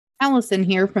Allison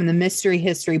here from the Mystery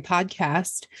History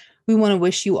Podcast. We want to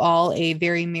wish you all a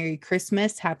very Merry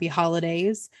Christmas, Happy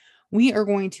Holidays. We are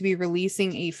going to be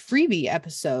releasing a freebie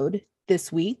episode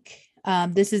this week.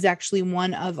 This is actually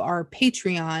one of our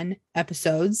Patreon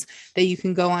episodes that you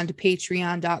can go on to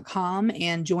patreon.com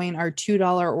and join our $2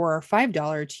 or our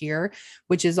 $5 tier,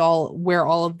 which is all where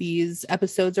all of these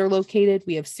episodes are located.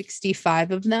 We have 65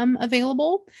 of them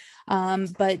available.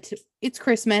 But it's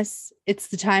Christmas. It's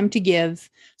the time to give.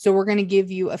 So we're going to give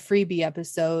you a freebie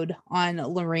episode on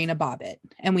Lorena Bobbitt,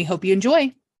 and we hope you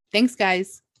enjoy. Thanks,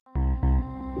 guys.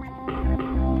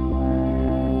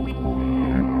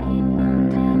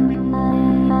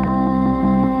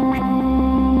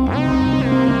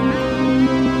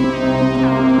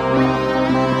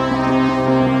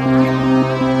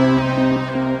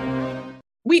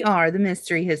 We are the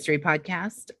Mystery History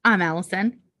Podcast. I'm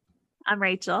Allison. I'm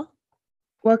Rachel.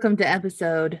 Welcome to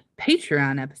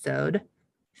Patreon episode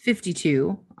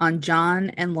 52 on John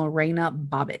and Lorena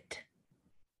Bobbitt.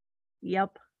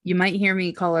 Yep. You might hear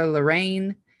me call her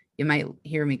Lorraine. You might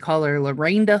hear me call her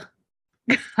Lorenda.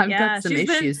 I've got some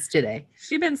issues today.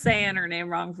 She's been saying her name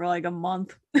wrong for like a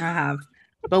month. I have.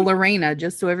 But Lorena,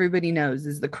 just so everybody knows,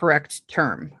 is the correct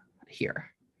term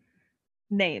here.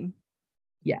 Name.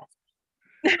 Yes.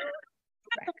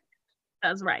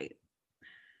 That's right.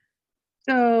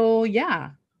 So,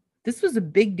 yeah, this was a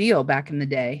big deal back in the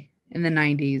day, in the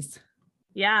 90s.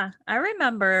 Yeah, I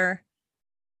remember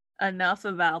enough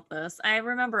about this. I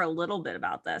remember a little bit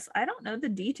about this. I don't know the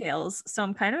details, so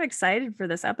I'm kind of excited for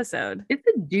this episode. It's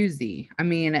a doozy. I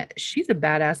mean, she's a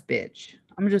badass bitch.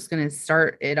 I'm just going to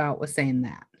start it out with saying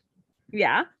that.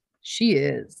 Yeah. She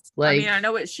is. I mean, I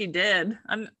know what she did.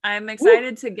 I'm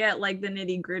excited to get like the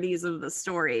nitty-gritties of the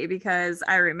story because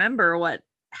I remember what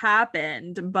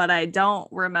happened, but I don't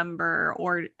remember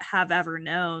or have ever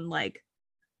known like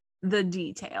the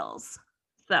details.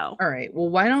 So all right, well,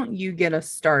 why don't you get us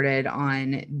started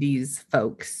on these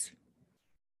folks?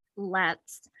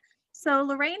 So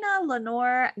Lorena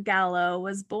Lenore Gallo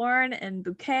was born in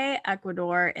Buque,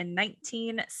 Ecuador in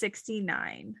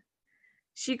 1969.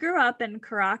 She grew up in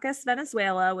Caracas,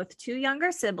 Venezuela with two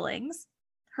younger siblings.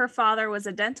 Her father was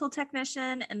a dental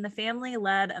technician and the family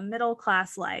led a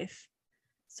middle-class life.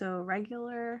 So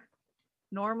regular,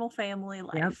 normal family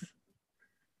life. Yep.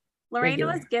 Lorena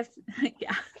was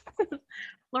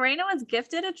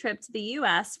gifted a trip to the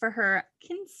U.S. for her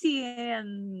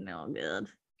quinceañera.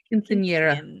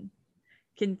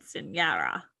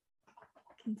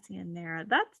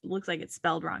 That looks like it's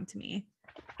spelled wrong to me.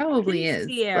 Probably is.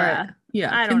 But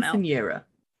yeah, I don't know.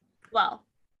 Well,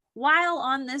 while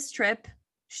on this trip,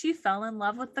 she fell in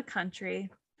love with the country.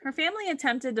 Her family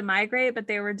attempted to migrate, but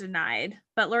they were denied.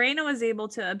 But Lorena was able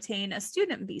to obtain a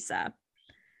student visa.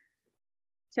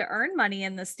 To earn money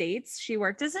in the States, she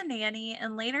worked as a nanny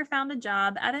and later found a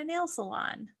job at a nail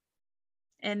salon.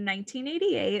 In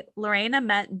 1988, Lorena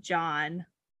met John,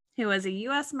 who was a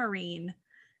U.S. Marine,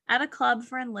 at a club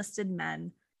for enlisted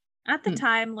men. At the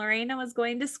time, Lorena was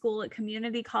going to school at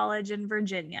community college in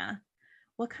Virginia.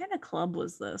 What kind of club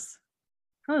was this?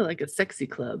 Probably like a sexy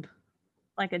club.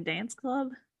 Like a dance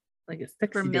club? Like a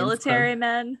sexy for military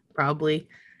men? Probably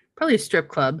a strip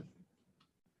club.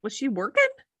 Was she working?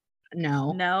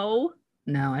 No,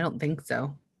 I don't think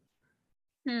so.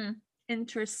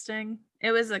 Interesting.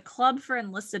 It was a club for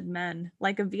enlisted men,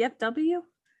 like a VFW?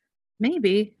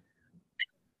 Maybe.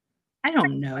 I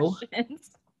don't know.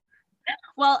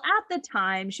 Well, at the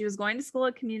time, she was going to school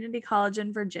at community college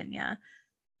in Virginia.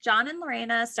 John and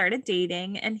Lorena started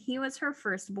dating, and he was her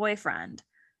first boyfriend.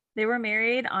 They were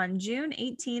married on June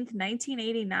 18th,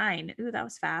 1989. Ooh, that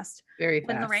was fast. Very fast.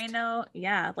 When Lorena,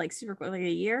 like super quick, like a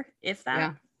year, if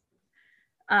that.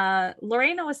 Yeah.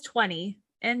 Lorena was 20,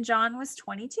 and John was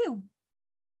 22.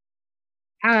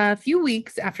 A few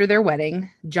weeks after their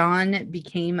wedding, John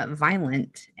became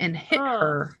violent and hit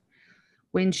her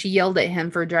when she yelled at him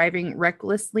for driving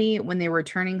recklessly when they were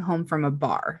returning home from a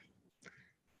bar.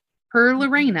 Per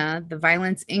Lorena, the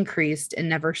violence increased and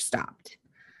never stopped.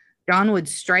 John would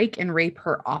strike and rape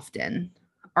her often.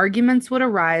 Arguments would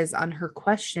arise on her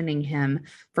questioning him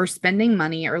for spending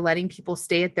money or letting people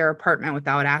stay at their apartment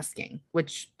without asking,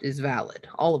 which is valid.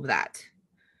 All of that.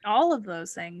 All of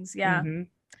those things, yeah. Mm-hmm.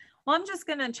 Well, I'm just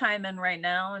going to chime in right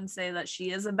now and say that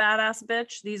she is a badass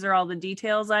bitch. These are all the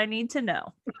details I need to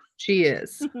know. She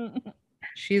is.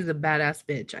 She's a badass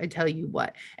bitch, I tell you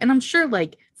what. And I'm sure,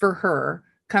 like, for her,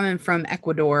 coming from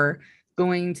Ecuador,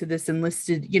 going to this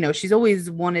enlisted, she's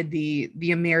always wanted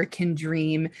the American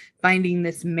dream, finding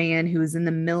this man who is in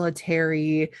the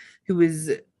military, who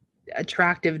is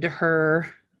attractive to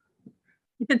her.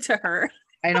 To her.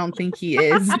 I don't think he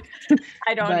is.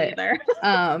 I don't But, either.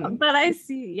 um, But I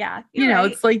see. Yeah. you You're know,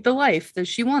 right. it's like the life that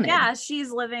she wanted. Yeah,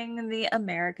 she's living the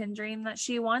American dream that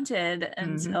she wanted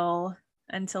Mhm.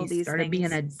 until He these started being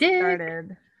things a dick.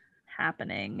 started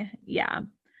happening. Yeah.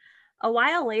 A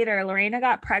while later, Lorena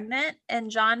got pregnant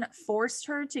and John forced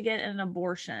her to get an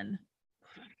abortion.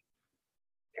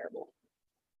 Terrible.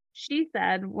 She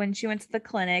said when she went to the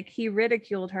clinic, he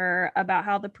ridiculed her about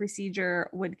how the procedure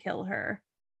would kill her.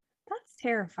 That's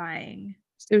terrifying.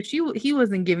 So he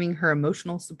wasn't giving her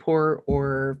emotional support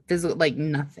or physical, like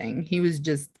nothing. He was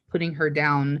just putting her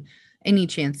down any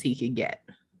chance he could get.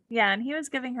 Yeah, and he was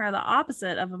giving her the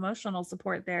opposite of emotional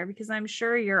support there because I'm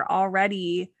sure you're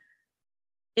already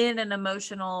in an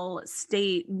emotional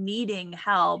state needing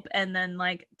help and then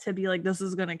like to be like this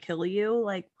is going to kill you,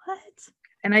 like what?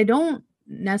 And I don't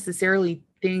necessarily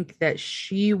think that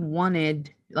she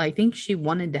wanted, I think she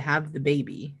wanted to have the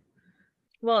baby.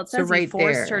 Well, it So says he right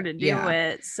forced her there, to do yeah.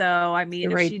 it. So, I So mean,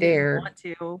 if right she didn't there, want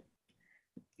to,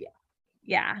 yeah.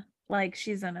 yeah, like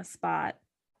she's in a spot.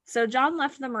 So, John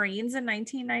left the Marines in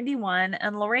 1991,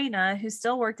 and Lorena, who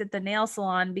still worked at the nail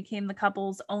salon, became the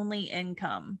couple's only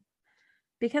income.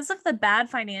 Because of the bad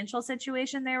financial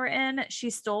situation they were in, she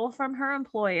stole from her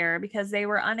employer because they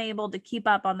were unable to keep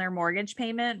up on their mortgage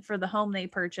payment for the home they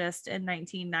purchased in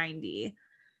 1990.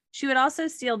 She would also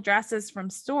steal dresses from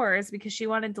stores because she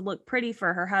wanted to look pretty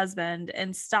for her husband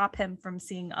and stop him from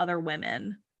seeing other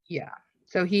women. Yeah.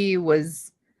 So he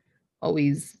was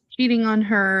always cheating on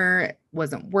her,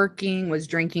 wasn't working, was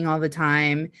drinking all the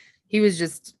time. He was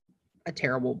just a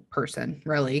terrible person,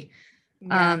 really.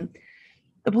 Yeah.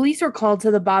 The police were called to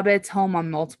the Bobbitt's home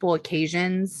on multiple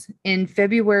occasions. In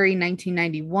February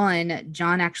 1991,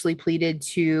 John actually pleaded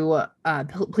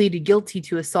guilty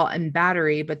to assault and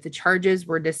battery, but the charges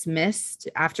were dismissed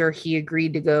after he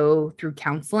agreed to go through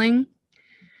counseling.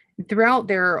 Throughout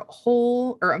their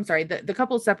whole, or I'm sorry, the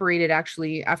couple separated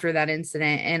actually after that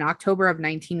incident in October of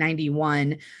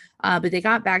 1991, but they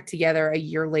got back together a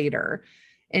year later.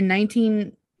 In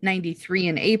 1993,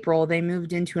 in April, they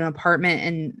moved into an apartment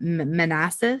in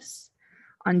Manassas.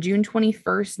 On June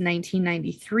 21st,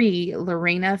 1993,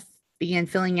 Lorena began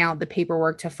filling out the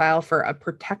paperwork to file for a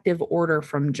protective order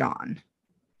from John.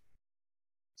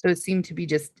 So it seemed to be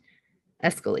just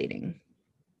escalating.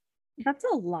 That's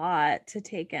a lot to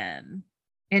take in.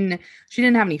 And she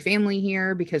didn't have any family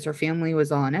here because her family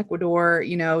was all in Ecuador.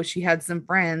 You know, she had some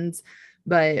friends,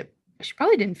 but she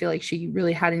probably didn't feel like she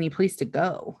really had any place to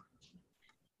go.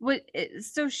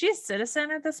 So she's a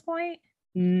citizen at this point?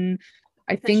 I Since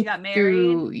she think got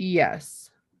married? yes.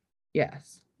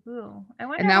 Ooh, I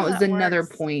wonder And that how was that another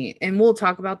works. point. And we'll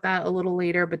talk about that a little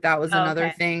later, but that was Oh, another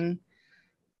okay. thing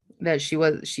that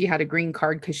she had a green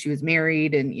card because she was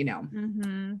married and so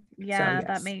Yeah,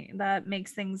 yes. that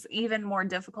makes things even more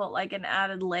difficult, like an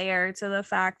added layer to the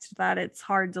fact that it's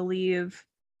hard to leave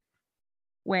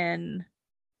when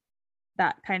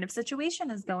that kind of situation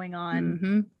is going on.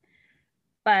 Mm-hmm.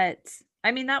 But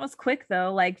I mean, that was quick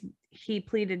though. Like he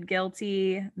pleaded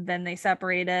guilty, then they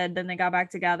separated, then they got back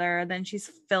together, then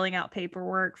she's filling out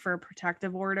paperwork for a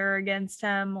protective order against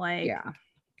him. Like, Yeah.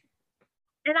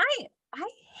 and I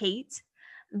hate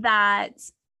that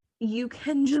you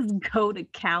can just go to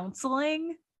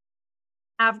counseling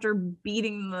after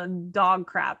beating the dog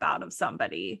crap out of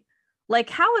somebody. Like,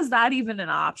 how is that even an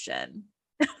option?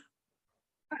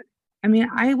 I mean,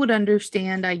 I would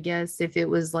understand, I guess, if it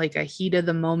was like a heat of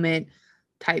the moment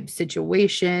type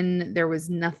situation. There was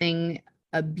nothing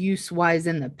abuse wise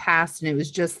in the past. And it was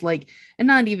just like, and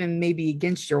not even maybe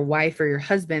against your wife or your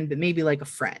husband, but maybe like a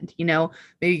friend,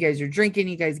 maybe you guys are drinking,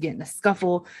 you guys get in a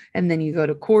scuffle, and then you go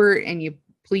to court and you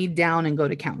plead down and go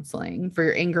to counseling for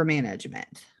your anger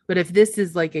management. But if this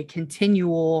is like a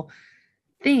continual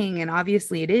thing, and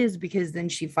obviously it is because then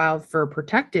she filed for a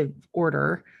protective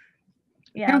order.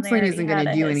 Yeah, they Counseling already isn't going to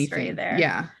had a do history anything. there.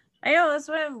 Yeah. I know that's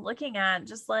what I'm looking at.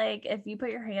 Just like if you put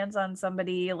your hands on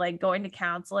somebody, like going to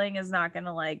counseling is not going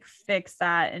to like fix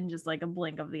that in just like a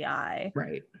blink of the eye.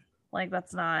 Right. Like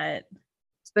that's not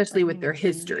Especially with something their you can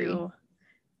history. do.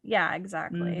 Yeah,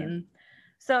 exactly. Mm-hmm.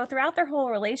 So throughout their whole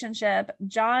relationship,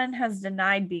 John has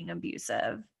denied being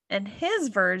abusive. In his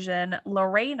version,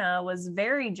 Lorena was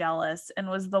very jealous and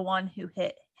was the one who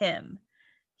hit him.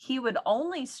 He would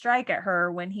only strike at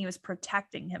her when he was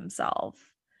protecting himself.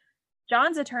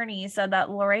 John's attorney said that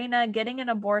Lorena getting an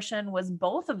abortion was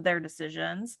both of their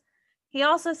decisions. He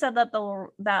also said that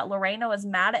that Lorena was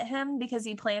mad at him because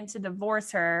he planned to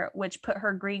divorce her, which put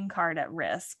her green card at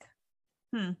risk.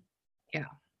 Yeah.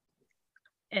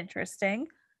 Interesting.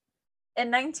 In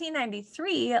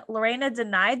 1993, Lorena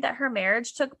denied that her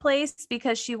marriage took place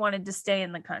because she wanted to stay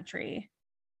in the country.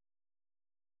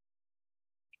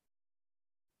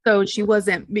 So she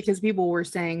wasn't, because people were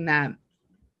saying that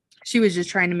she was just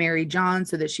trying to marry John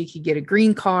so that she could get a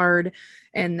green card,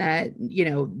 and that,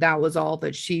 that was all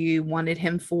that she wanted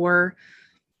him for.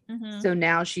 Mhm. So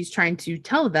now she's trying to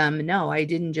tell them, no, I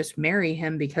didn't just marry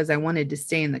him because I wanted to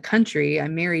stay in the country. I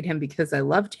married him because I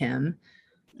loved him.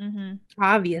 Mhm.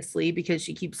 Obviously, because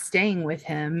she keeps staying with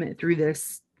him through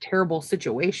this terrible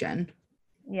situation.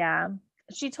 Yeah.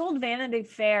 She told Vanity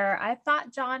Fair, I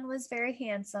thought John was very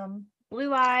handsome.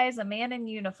 Blue eyes, a man in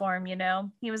uniform, you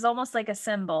know. He was almost like a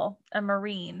symbol, a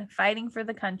Marine, fighting for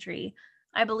the country.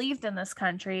 I believed in this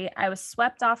country. I was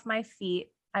swept off my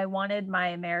feet. I wanted my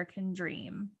American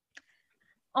dream.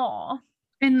 Aw.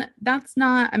 And that's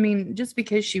not, I mean, just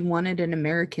because she wanted an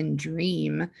American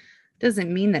dream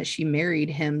doesn't mean that she married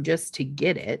him just to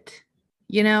get it.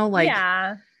 Like,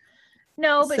 Yeah.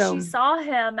 No, but she so saw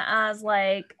him as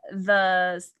like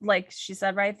she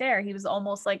said right there, he was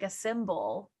almost like a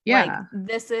symbol. Like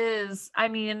yeah. I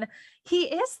mean, he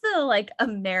is the like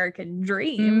American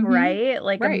dream, Mm-hmm. right?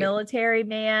 Like a Right. military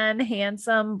man,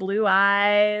 handsome, blue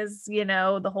eyes,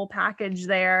 the whole package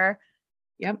there.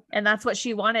 Yep. And that's what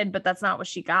she wanted, but that's not what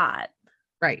she got.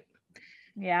 Right.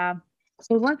 Yeah.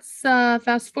 So let's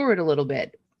fast forward a little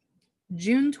bit.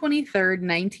 June 23rd,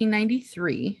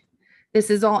 1993. This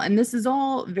is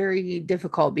all very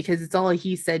difficult because it's all a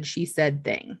he said, she said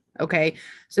thing. Okay.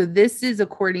 So this is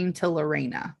according to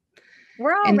Lorena.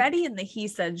 We're And already in the he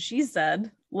said, she said. yeah,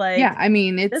 Like I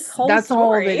mean, this whole that's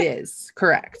all of it story. is.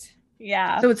 Correct.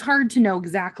 Yeah. So it's hard to know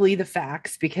exactly the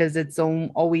facts because it's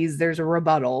always there's a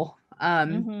rebuttal.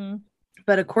 Mm-hmm.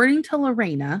 But according to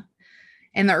Lorena,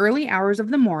 in the early hours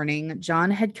of the morning, John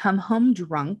had come home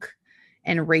drunk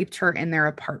and raped her in their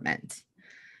apartment.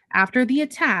 After the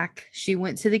attack, she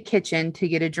went to the kitchen to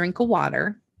get a drink of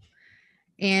water,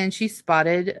 and she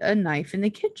spotted a knife in the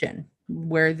kitchen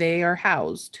where they are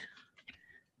housed.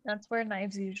 That's where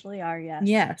knives usually are, yes.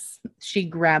 Yes. She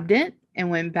grabbed it and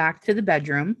went back to the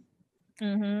bedroom.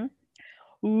 Mm-hmm.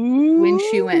 When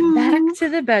she went back to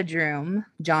the bedroom,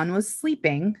 John was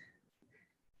sleeping.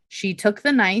 She took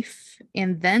the knife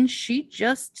and then she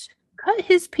just cut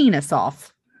his penis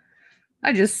off.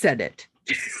 I just said it.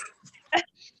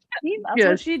 That's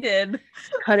what she did.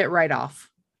 Cut it right off.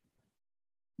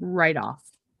 Right off.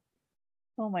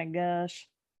 Oh my gosh.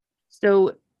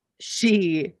 So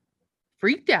she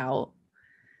freaked out.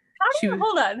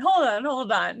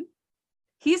 Hold on.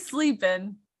 He's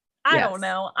sleeping. I Yes. don't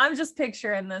know. I'm just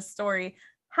picturing this story.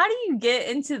 How do you get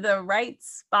into the right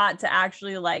spot to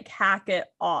actually like hack it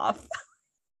off?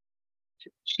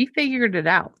 She figured it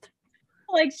out.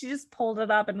 Like she just pulled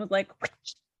it up and was like,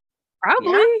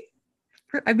 Probably.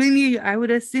 Yeah. I mean, I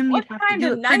would assume what you'd have to kind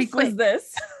do of it pretty knife was quick.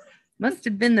 this? Must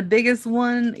have been the biggest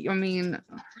one. I mean,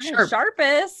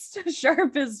 Sharpest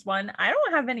one. I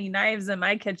don't have any knives in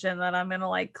my kitchen that I'm gonna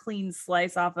like clean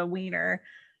slice off a wiener.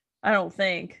 I don't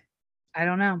think. I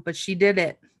don't know, but she did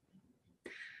it.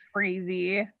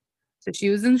 Crazy. So she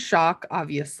was in shock,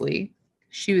 obviously.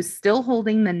 She was still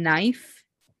holding the knife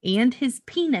and his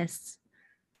penis.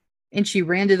 And she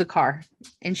ran to the car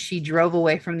and she drove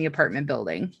away from the apartment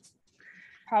building.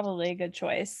 Probably a good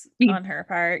choice on her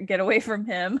part. Get away from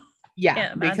him. Yeah,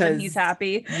 Can't imagine because he's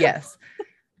happy. Yes.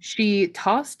 She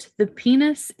tossed the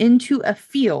penis into a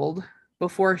field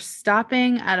before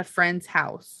stopping at a friend's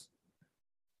house.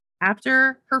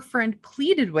 After her friend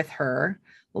pleaded with her,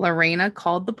 Lorena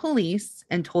called the police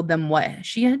and told them what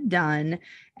she had done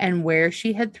and where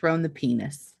she had thrown the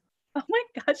penis. Oh my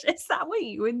gosh, is that what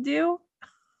you would do?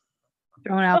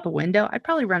 Thrown out the window? I'd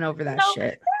probably run over that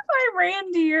shit. If I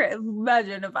ran to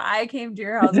imagine if I came to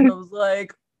your house and I was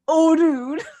like, oh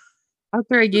dude.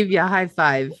 After I gave you a high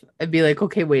five, I'd be like,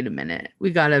 okay, wait a minute.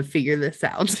 We got to figure this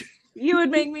out. You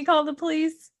would make me call the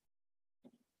police?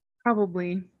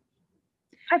 Probably.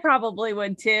 I probably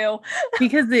would too.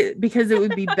 Because it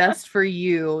would be best for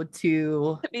you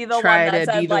to be the try one that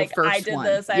to said, be the like, first I did one.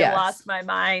 this, I Yes. lost my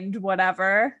mind,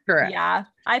 whatever. Correct. Yeah.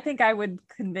 I think I would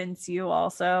convince you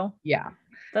also. Yeah.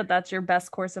 That that's your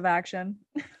best course of action.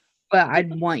 But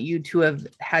I'd want you to have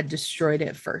had destroyed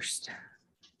it first.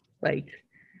 Like,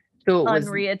 so it was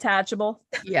unreattachable.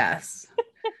 Yes.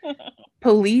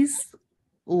 Police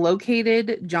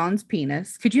located John's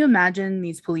penis. Could you imagine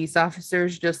these police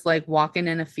officers just like walking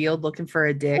in a field looking for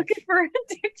a dick? Looking for a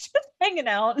dick, just hanging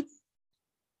out.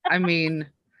 I mean,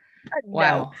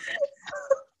 wow.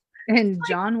 And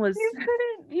John was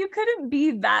you couldn't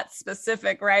be that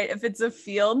specific, right? If it's a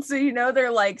field, so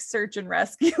they're like search and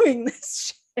rescuing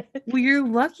this shit. Well, you're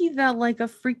lucky that like a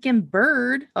freaking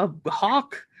bird, a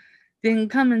hawk, didn't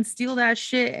come and steal that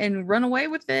shit and run away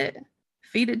with it,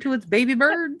 feed it to its baby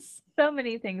birds. So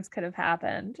many things could have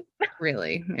happened.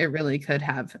 Really, it really could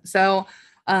have. So,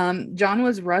 John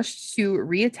was rushed to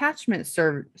reattachment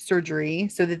surgery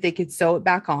so that they could sew it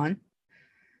back on.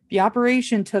 The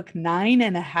operation took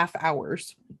 9.5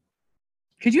 hours.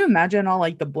 Could you imagine all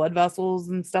like the blood vessels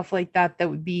and stuff like that that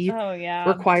would be Oh yeah,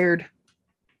 required?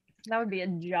 that would be a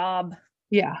job.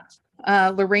 Yeah.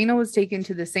 Lorena was taken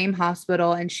to the same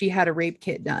hospital and she had a rape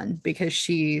kit done because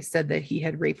she said that he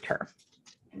had raped her.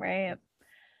 Right.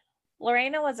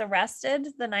 Lorena was arrested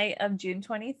the night of June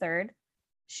 23rd.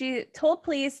 She told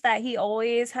police that he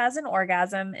always has an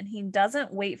orgasm and he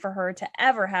doesn't wait for her to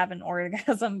ever have an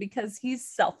orgasm because he's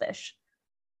selfish.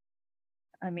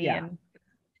 I mean, Yeah.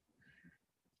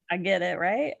 I get it,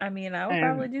 right? I mean, I would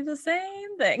probably do the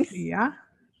same thing. Yeah.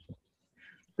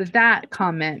 But that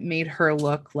comment made her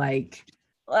look like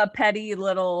A petty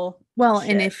little. well, shit.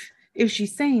 and if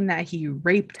she's saying that he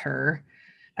raped her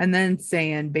and then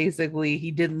saying basically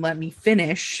he didn't let me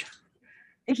finish.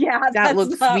 Yeah, that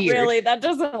looks not weird. Really, that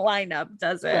doesn't line up,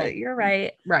 does it? Right. You're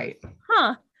right. Right.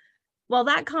 Huh. Well,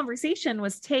 that conversation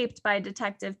was taped by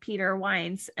Detective Peter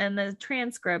Weins, and the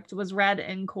transcript was read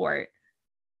in court.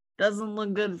 Doesn't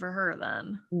look good for her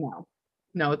then.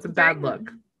 No, it's a bad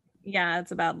look. Yeah,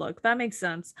 it's a bad look. That makes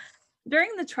sense. During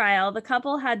the trial, the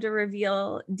couple had to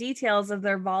reveal details of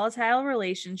their volatile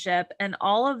relationship and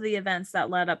all of the events that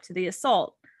led up to the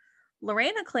assault.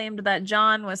 Lorena claimed that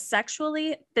John was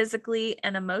sexually, physically,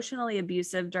 and emotionally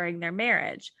abusive during their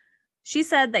marriage. She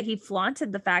said that he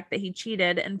flaunted the fact that he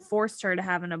cheated and forced her to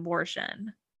have an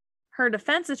abortion. Her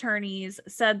defense attorneys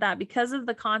said that because of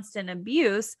the constant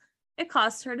abuse, it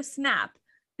caused her to snap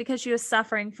because she was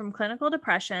suffering from clinical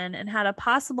depression and had a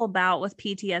possible bout with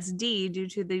PTSD due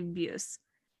to the abuse.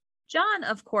 John,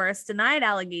 of course, denied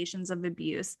allegations of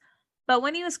abuse, but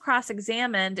when he was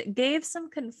cross-examined, gave some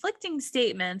conflicting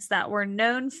statements that were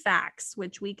known facts,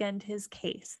 which weakened his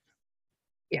case.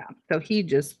 Yeah, so he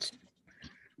just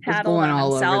was going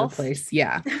all over the place.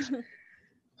 Yeah.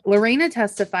 Lorena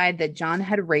testified that John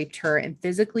had raped her and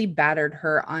physically battered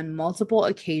her on multiple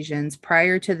occasions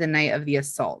prior to the night of the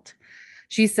assault.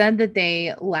 She said that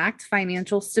they lacked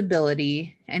financial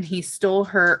stability and he stole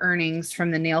her earnings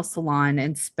from the nail salon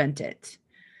and spent it.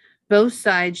 Both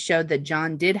sides showed that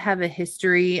John did have a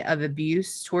history of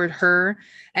abuse toward her,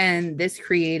 and this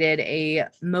created a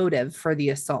motive for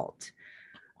the assault.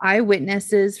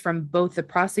 Eyewitnesses from both the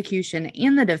prosecution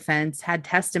and the defense had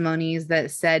testimonies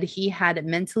that said he had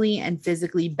mentally and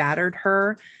physically battered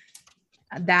her,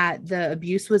 that the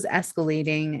abuse was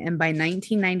escalating, and by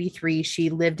 1993, she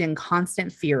lived in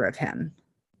constant fear of him.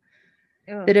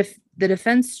 The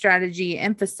defense strategy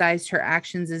emphasized her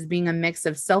actions as being a mix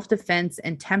of self-defense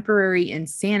and temporary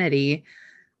insanity,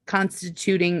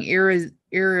 constituting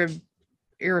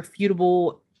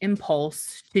irrefutable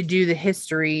impulse due to the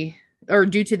history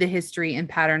and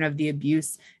pattern of the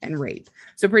abuse and rape.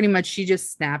 So pretty much she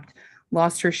just snapped,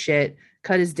 lost her shit,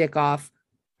 cut his dick off,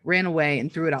 ran away,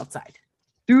 and threw it outside.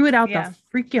 Threw it out the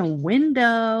freaking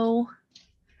window.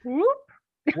 Whoop.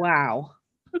 Wow.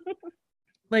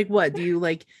 Like what? Do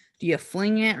you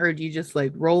fling it or do you just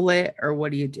like roll it or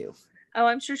what do you do? Oh,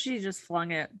 I'm sure she just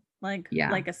flung it like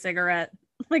a cigarette,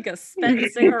 like a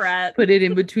spent cigarette. Put it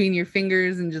in between your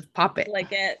fingers and just pop it.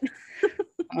 Like it.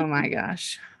 Oh my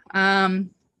gosh.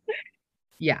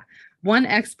 Yeah. One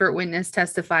expert witness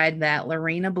testified that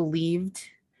Lorena believed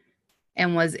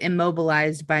and was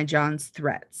immobilized by John's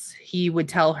threats. He would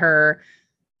tell her,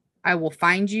 "I will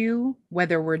find you,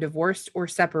 whether we're divorced or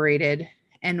separated.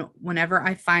 And whenever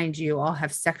I find you, I'll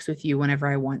have sex with you whenever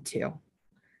I want to."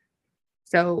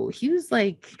 So he was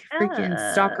like freaking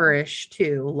stalkerish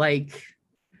too, like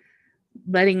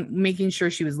making sure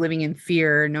she was living in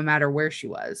fear no matter where she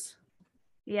was.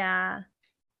 Yeah.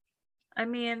 I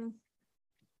mean,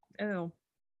 oh,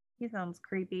 he sounds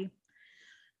creepy.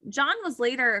 John was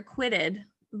later acquitted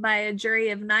by a jury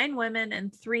of 9 women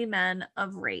and 3 men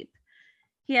of rape.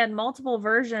 He had multiple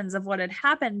versions of what had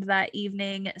happened that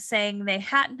evening, saying they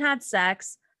hadn't had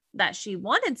sex, that she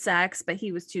wanted sex, but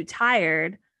he was too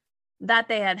tired, that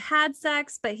they had had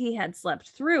sex, but he had slept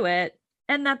through it,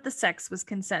 and that the sex was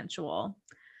consensual.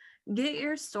 Get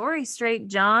your story straight,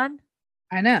 John.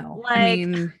 I know. I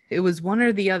mean, it was one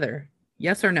or the other.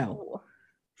 Yes or no?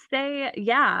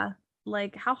 Yeah.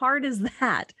 Like, how hard is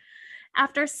that?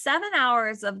 After 7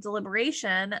 hours of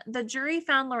deliberation, the jury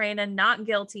found Lorena not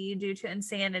guilty due to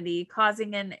insanity,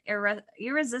 causing an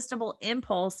irresistible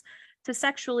impulse to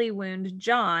sexually wound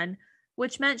John,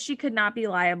 which meant she could not be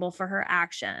liable for her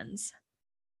actions.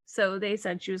 So they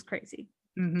said she was crazy.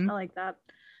 Mm-hmm. I like that.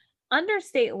 Under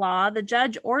state law, the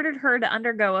judge ordered her to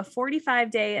undergo a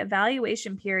 45-day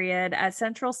evaluation period at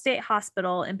Central State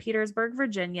Hospital in Petersburg,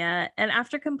 Virginia, and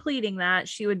after completing that,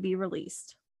 she would be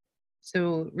released.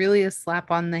 So really a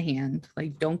slap on the hand.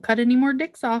 Like, don't cut any more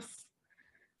dicks off.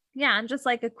 Yeah, and just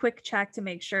like a quick check to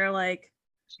make sure, like,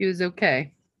 She was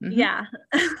okay. Mhm. yeah,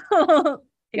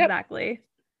 exactly.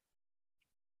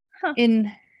 Huh.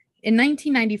 In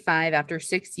 1995, after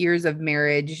 6 years of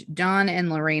marriage, John and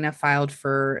Lorena filed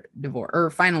for divorce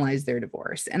or finalized their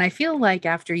divorce. And I feel like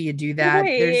after you do that,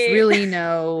 there's Wait. really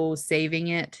no saving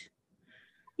it.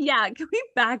 Yeah, can we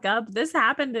back up? This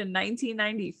happened in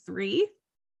 1993.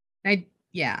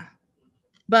 Yeah.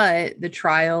 But the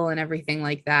trial and everything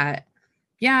like that.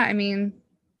 Yeah, I mean,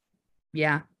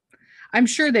 yeah. I'm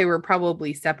sure they were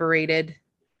probably separated,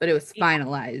 but it was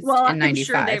finalized Well, in 95. I'm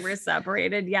sure they were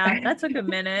separated. Yeah, that took a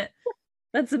minute.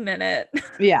 That's a minute.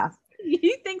 Yeah.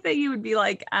 You think that you would be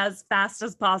like, as fast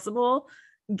as possible,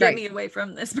 get me away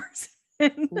from this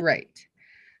person. Right.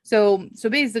 So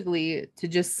basically, to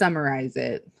just summarize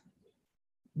it,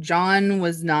 John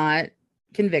was not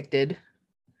convicted.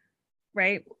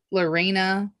 Right.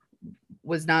 Lorena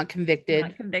was not convicted.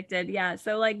 Not convicted. Yeah.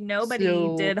 So like nobody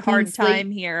So did clean hard slate. time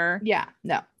here. Yeah,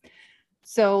 no.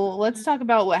 So let's talk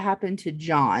about what happened to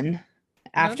John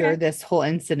after this whole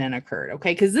incident occurred.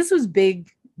 Okay. Because this was big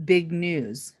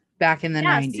news back in the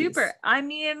 90s. Super. I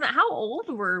mean, how old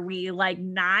were we? Like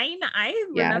 9? I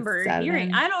remember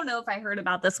hearing. I don't know if I heard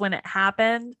about this when it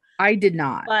happened. I did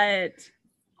not. But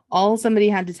all somebody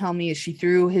had to tell me is she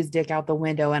threw his dick out the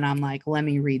window, and I'm like, let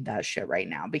me read that shit right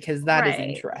now because that is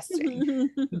interesting.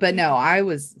 But no, I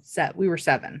was set. We were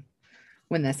 7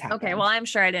 when this happened. Okay, well, I'm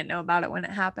sure I didn't know about it when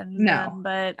it happened. No,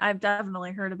 but I've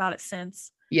definitely heard about it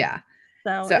since. Yeah.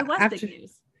 So it was big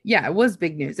news. Yeah, it was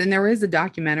big news. And there was a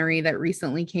documentary that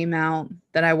recently came out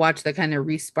that I watched that kind of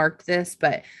re-sparked this,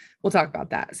 but we'll talk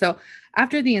about that. So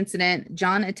after the incident,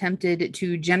 John attempted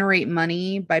to generate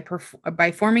money by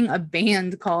forming a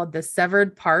band called the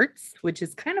Severed Parts, which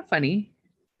is kind of funny.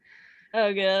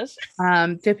 Oh, gosh.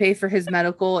 To pay for his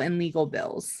medical and legal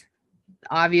bills.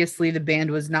 Obviously, the band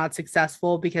was not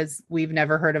successful because we've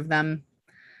never heard of them.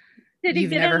 Did he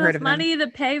get enough money to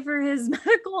pay for his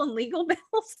medical and legal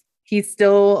bills? He's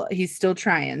still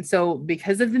trying. So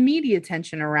because of the media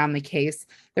attention around the case,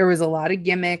 there was a lot of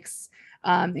gimmicks,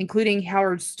 including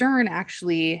Howard Stern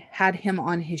actually had him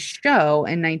on his show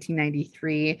in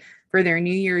 1993 for their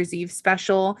New Year's Eve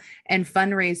special and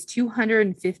fundraised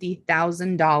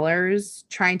 $250,000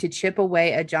 trying to chip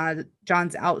away at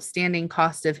John's outstanding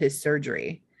cost of his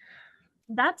surgery.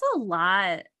 That's a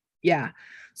lot. Yeah.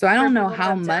 So I don't know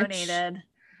how much. I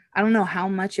don't know how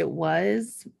much it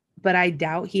was, but I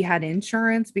doubt he had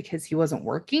insurance because he wasn't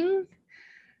working.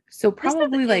 So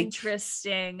probably like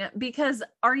interesting because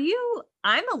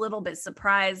I'm a little bit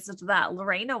surprised that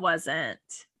Lorena wasn't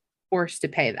forced to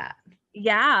pay that.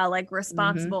 Yeah, like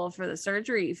responsible for the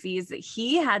surgery fees that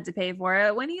he had to pay for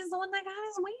it when he's the one that got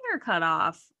his wiener cut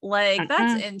off. Like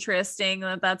that's interesting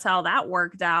that's how that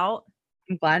worked out.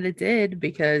 I'm glad it did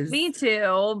because me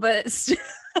too, but still.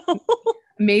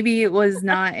 Maybe it was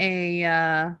not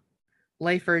a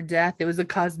life or death. It was a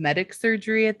cosmetic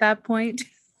surgery at that point.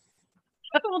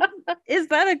 Is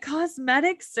that a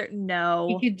cosmetic no.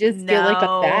 You could just get like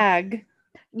a bag.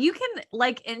 You can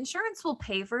like insurance will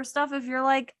pay for stuff if you're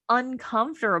like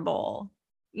uncomfortable,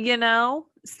 you know?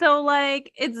 So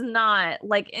like it's not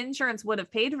like insurance would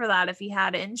have paid for that if he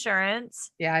had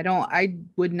insurance. Yeah, I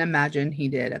wouldn't imagine he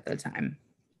did at the time.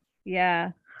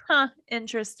 Yeah. Huh,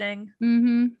 interesting.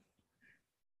 Mm-hmm.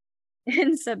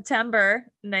 In September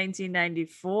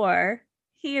 1994,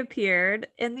 he appeared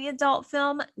in the adult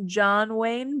film John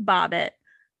Wayne Bobbitt,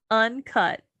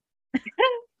 Uncut.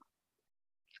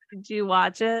 Did you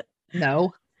watch it?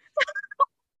 No.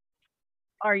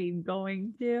 Are you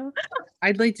going to?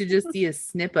 I'd like to just see a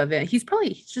snip of it. He's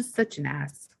just such an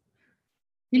ass.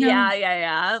 You know?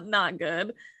 Yeah. Not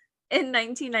good. In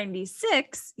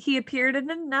 1996, he appeared in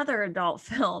another adult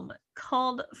film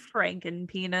called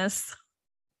Frankenpenis.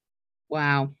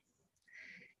 Wow.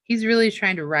 He's really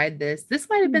trying to ride this. This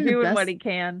might have been the best. What he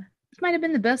can. This might have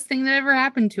been the best thing that ever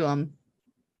happened to him.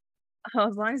 Oh,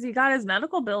 as long as he got his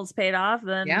medical bills paid off,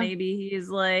 then maybe he's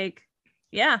like,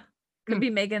 could be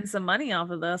making some money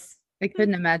off of this. I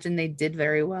couldn't imagine they did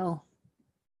very well.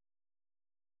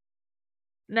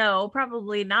 No,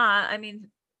 probably not. I mean,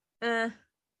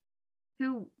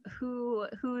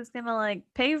 who's gonna like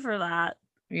pay for that?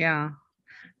 Yeah.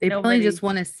 They probably just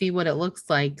want to see what it looks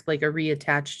like a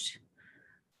reattached,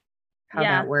 how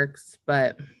that works,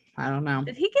 but I don't know.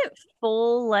 Did he get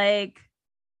full like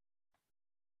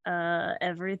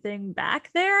everything back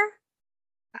there?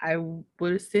 I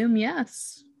would assume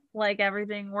yes. Like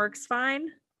everything works fine?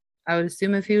 I would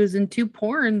assume if he was in two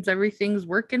porns, everything's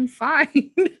working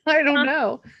fine. I don't Huh.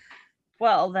 know.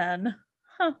 Well then.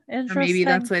 Huh, Or maybe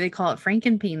that's interesting. why they call it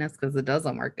Frankenpenis because it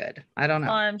doesn't work good. I don't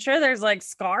Well, know. I'm sure there's like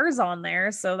scars on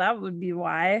there, so that would be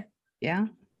why. Yeah.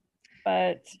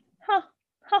 But huh.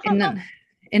 In,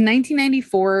 in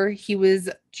 1994, he was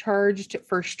charged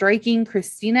for striking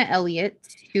Christina Elliott,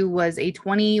 who was a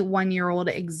 21-year-old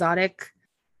exotic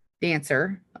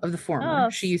dancer of the former. Oh,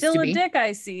 She used to still a be. dick,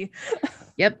 I see.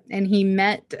 Yep. And he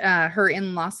met her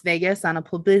in Las Vegas on a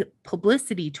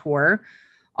publicity tour.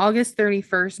 August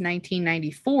 31st,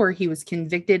 1994, he was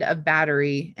convicted of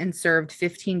battery and served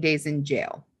 15 days in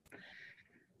jail.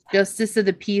 Justice of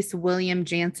the Peace William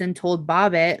Jansen told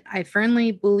Bobbitt, I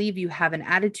firmly believe you have an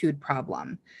attitude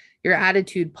problem. Your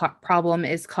attitude problem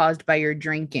is caused by your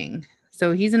drinking.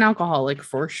 So he's an alcoholic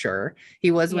for sure.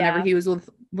 He was whenever Yeah. he was with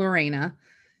Lorena.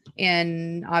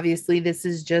 And obviously, this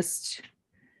is just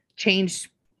changed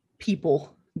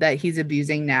people that he's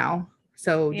abusing now.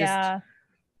 So just Yeah.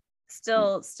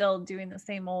 Still doing the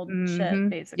same old shit,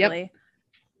 basically. Yep.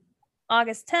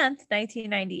 August 10th,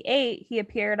 1998, he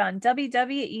appeared on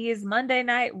WWE's Monday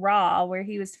Night Raw, where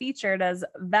he was featured as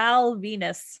Val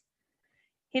Venus.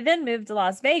 He then moved to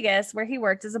Las Vegas, where he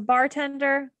worked as a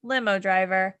bartender, limo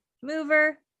driver,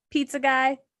 mover, pizza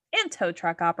guy, and tow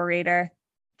truck operator.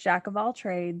 Jack of all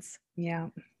trades. Yeah.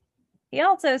 He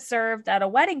also served at a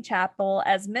wedding chapel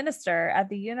as minister at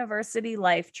the University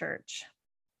Life Church.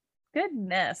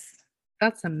 Goodness.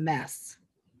 That's a mess.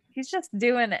 He's just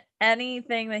doing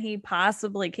anything that he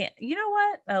possibly can. You know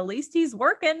what? At least he's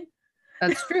working.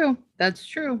 That's true. That's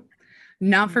true.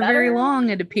 Not for very long,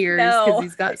 it appears, because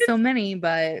he's got so many,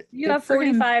 but you got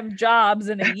 45 jobs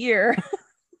in a year.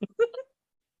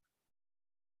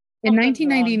 In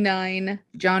 1999,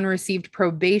 John received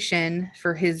probation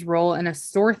for his role in a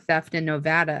store theft in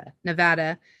Nevada.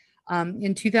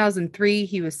 In 2003,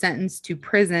 he was sentenced to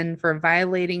prison for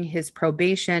violating his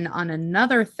probation on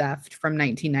another theft from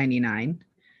 1999.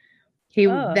 He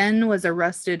then was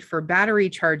arrested for battery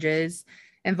charges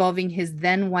involving his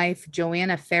then wife,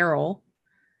 Joanna Farrell.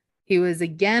 He was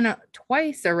again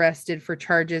twice arrested for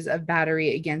charges of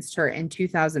battery against her in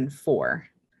 2004.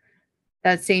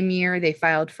 That same year, they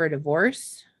filed for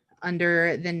divorce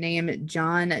under the name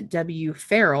John W.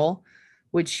 Farrell,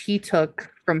 which he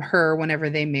took from her whenever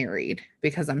they married,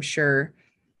 because I'm sure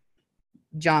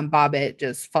John Bobbitt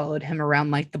just followed him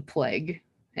around like the plague.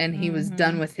 And he was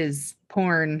done with his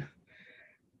porn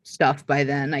stuff by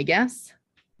then, I guess.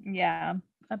 Yeah,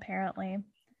 apparently.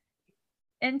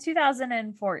 In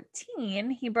 2014,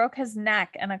 he broke his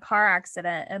neck in a car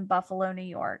accident in Buffalo, New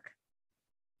York.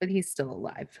 But he's still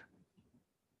alive.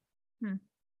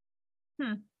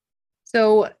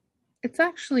 So it's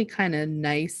actually kind of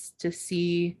nice to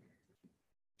see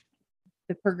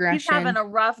the progression. He's having a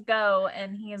rough go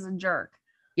and he is a jerk.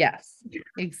 Yes,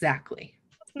 exactly.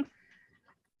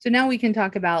 So now we can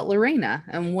talk about Lorena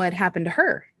and what happened to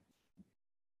her.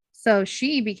 So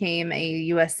she became a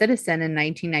U.S. citizen in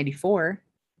 1994.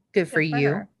 Good for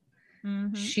you.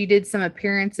 She did some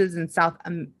appearances in South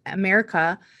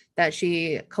America that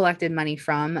she collected money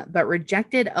from, but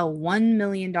rejected a $1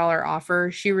 million offer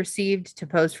she received to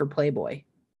pose for Playboy.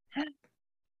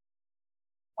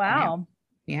 Wow.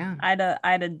 Yeah.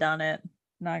 I'd have done it.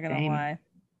 Not gonna lie.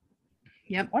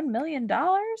 Yep. $1 million?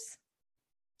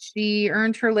 She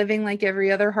earned her living like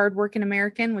every other hardworking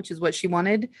American, which is what she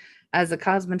wanted, as a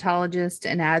cosmetologist,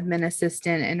 an admin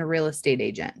assistant, and a real estate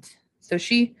agent. So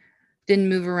she didn't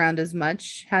move around as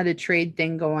much, had a trade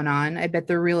thing going on. I bet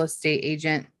the real estate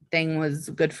agent thing was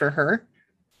good for her.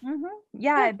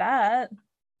 Yeah, I bet.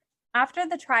 After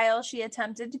the trial, she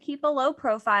attempted to keep a low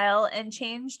profile and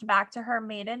changed back to her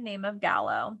maiden name of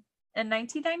Gallo. In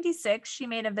 1996, she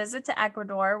made a visit to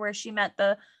Ecuador where she met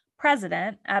the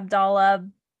president, Abdallah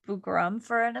Bucaram,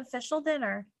 for an official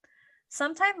dinner.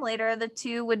 Sometime later, the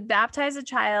two would baptize a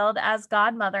child as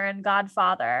godmother and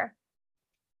godfather.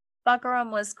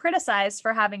 Bucaram was criticized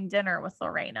for having dinner with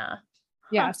Lorena.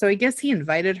 Yeah, so I guess he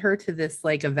invited her to this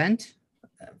like event,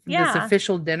 this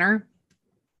official dinner,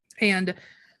 and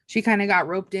she kind of got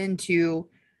roped into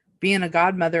being a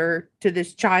godmother to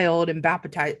this child and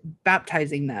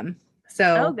baptizing them.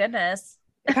 So, oh goodness,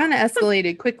 it kind of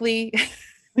escalated quickly.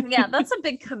 Yeah, that's a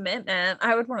big commitment.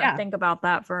 I would want to think about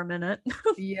that for a minute.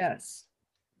 Yes.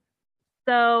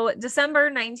 So December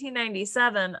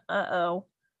 1997,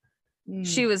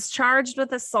 she was charged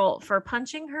with assault for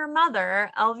punching her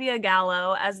mother, Elvia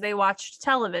Gallo, as they watched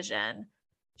television.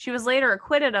 She was later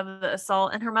acquitted of the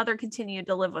assault, and her mother continued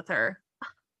to live with her.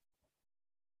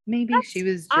 Maybe she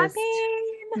was just,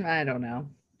 I don't know.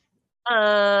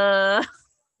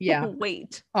 Yeah,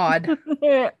 Wait. odd.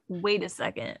 Wait a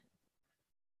second.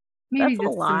 Maybe That's a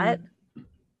just lot.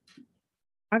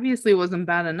 obviously it wasn't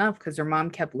bad enough because her mom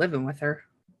kept living with her.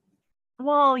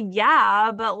 Well,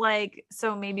 yeah, but like,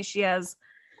 so maybe she has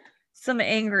some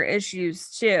anger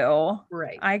issues too.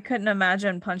 Right. I couldn't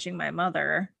imagine punching my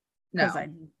mother because No.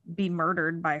 I'd be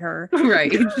murdered by her.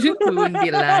 Right. We wouldn't be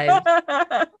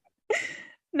alive.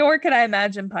 Nor could I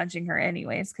imagine punching her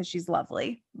anyways, because she's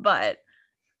lovely. But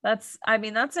that's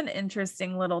an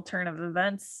interesting little turn of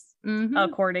events,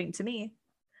 according to me.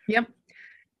 Yep.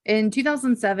 In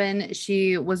 2007,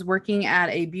 she was working at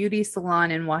a beauty salon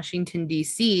in Washington,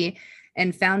 D.C.,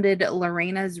 and founded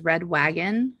Lorena's Red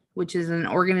Wagon, which is an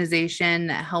organization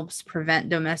that helps prevent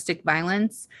domestic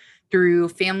violence through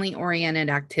family-oriented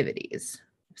activities.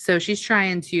 So she's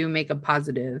trying to make a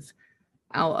positive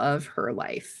out of her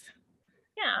life.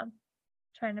 Yeah.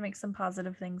 Trying to make some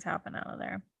positive things happen out of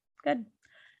there. Good.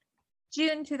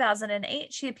 June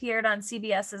 2008, she appeared on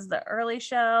CBS's The Early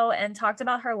Show and talked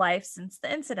about her life since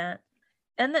the incident.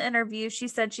 In the interview, she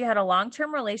said she had a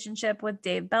long-term relationship with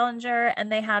Dave Bellinger,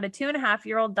 and they had a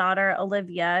 2.5-year-old daughter,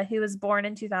 Olivia, who was born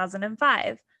in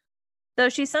 2005. Though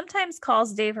she sometimes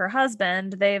calls Dave her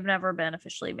husband, they've never been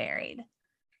officially married.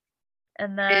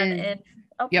 And then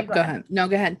go ahead. No,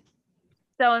 go ahead.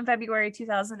 So in February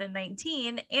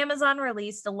 2019, Amazon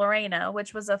released Lorena,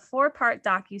 which was a 4-part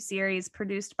docuseries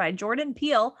produced by Jordan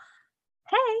Peele.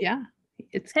 Hey. Yeah,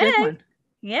 it's a good one.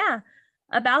 Yeah.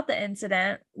 About the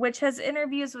incident, which has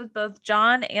interviews with both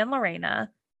John and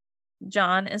Lorena.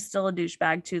 John is still a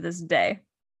douchebag to this day.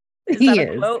 Is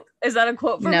that a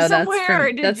quote from somewhere?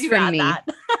 Or did you add that?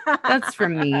 That's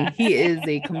from me. He is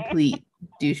a complete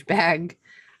douchebag.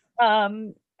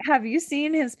 Have you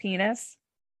seen his penis?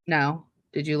 No.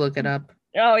 Did you look it up?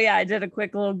 Oh yeah, I did a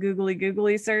quick little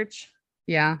googly search.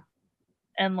 Yeah.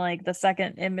 And like the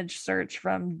second image search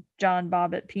from John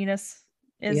Bobbitt penis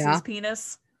is his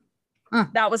penis. Huh.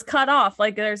 That was cut off.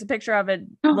 Like there's a picture of it,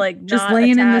 like just not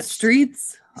laying attached. In the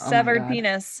streets. Severed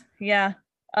penis. Yeah.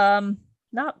 Not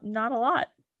a lot.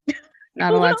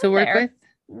 Not a lot to work with.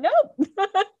 Nope.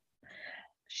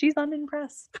 She's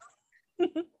unimpressed.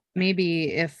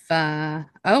 Maybe if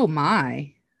oh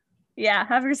my. Yeah,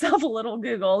 have yourself a little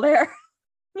Google there.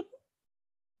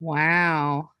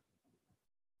 Wow.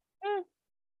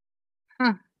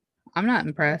 Huh. I'm not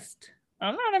impressed.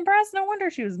 I'm not impressed. No wonder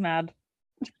she was mad.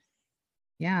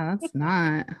 Yeah, that's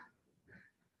not.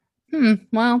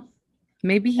 Well,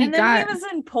 maybe he and then he was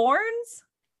in porns.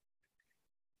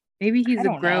 Maybe he's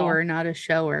a grower, not a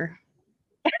shower.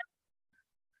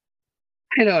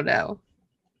 I don't know.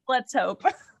 Let's hope.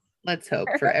 Let's hope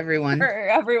for everyone. For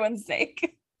everyone's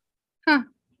sake. Huh.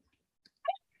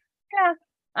 Yeah.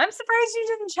 I'm surprised you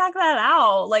didn't check that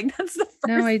out. Like that's the first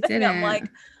No, I thing. didn't. I'm like,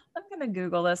 I'm gonna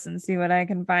Google this and see what I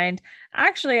can find.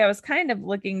 Actually, I was kind of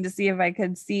looking to see if I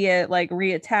could see it like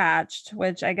reattached,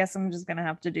 which I guess I'm just gonna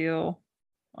have to do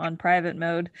on private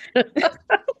mode.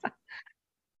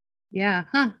 Yeah,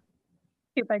 huh.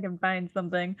 See if I can find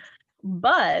something.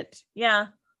 But yeah,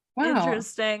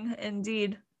 interesting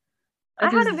indeed. I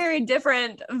had a very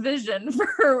different vision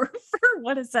for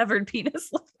what a severed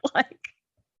penis looked like.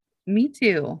 Me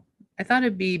too. I thought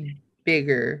it'd be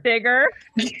bigger.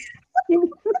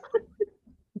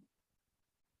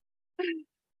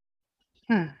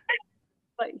 Huh.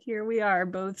 But here we are,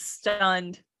 both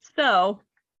stunned. So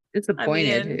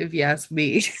disappointed, if you ask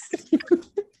me.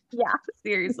 Yeah,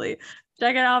 seriously.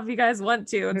 Check it out if you guys want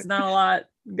to. It's not a lot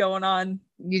going on.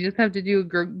 You just have to do a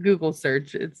Google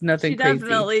search. It's nothing crazy. She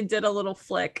definitely did a little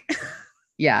flick.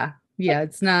 Yeah.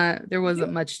 It's not, there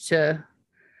wasn't much to,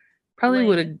 probably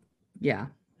would have, yeah.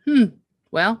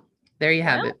 Well, there you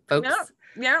have it, folks.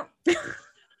 Yeah.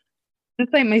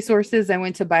 Just like my sources, I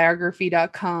went to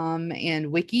biography.com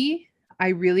and Wiki. I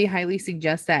really highly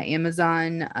suggest that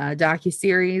Amazon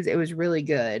docuseries. It was really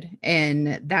good.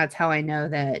 And that's how I know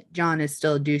that John is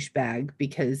still a douchebag,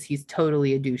 because he's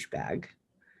totally a douchebag.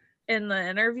 In the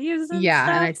interviews and stuff?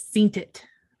 And I synced it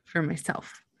for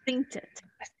myself.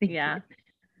 Yeah.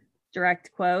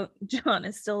 Direct quote, John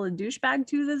is still a douchebag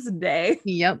to this day.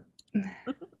 Yep.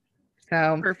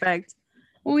 So perfect.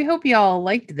 Well, we hope y'all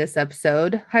liked this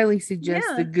episode. Highly suggest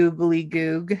the googly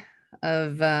goog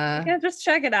of just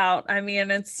check it out. I mean,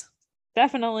 it's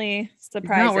definitely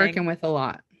surprising. Not working with a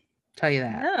lot, tell you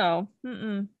that. No.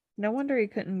 No wonder he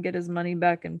couldn't get his money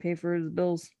back and pay for his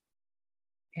bills.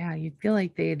 Yeah, you'd feel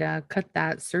like they'd cut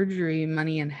that surgery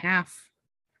money in half.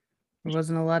 There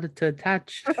wasn't a lot to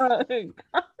attach.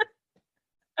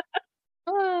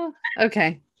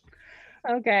 Okay.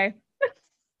 Okay.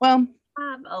 Well,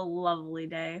 Have a lovely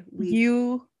day.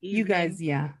 You guys,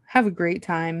 have a great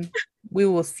time. We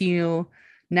will see you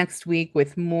next week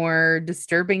with more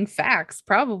disturbing facts,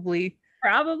 probably.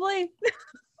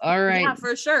 All right. Yeah,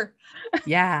 for sure.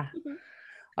 Yeah.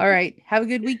 All right. Have a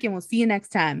good weekend. We'll see you next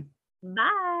time.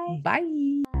 Bye.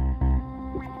 Bye.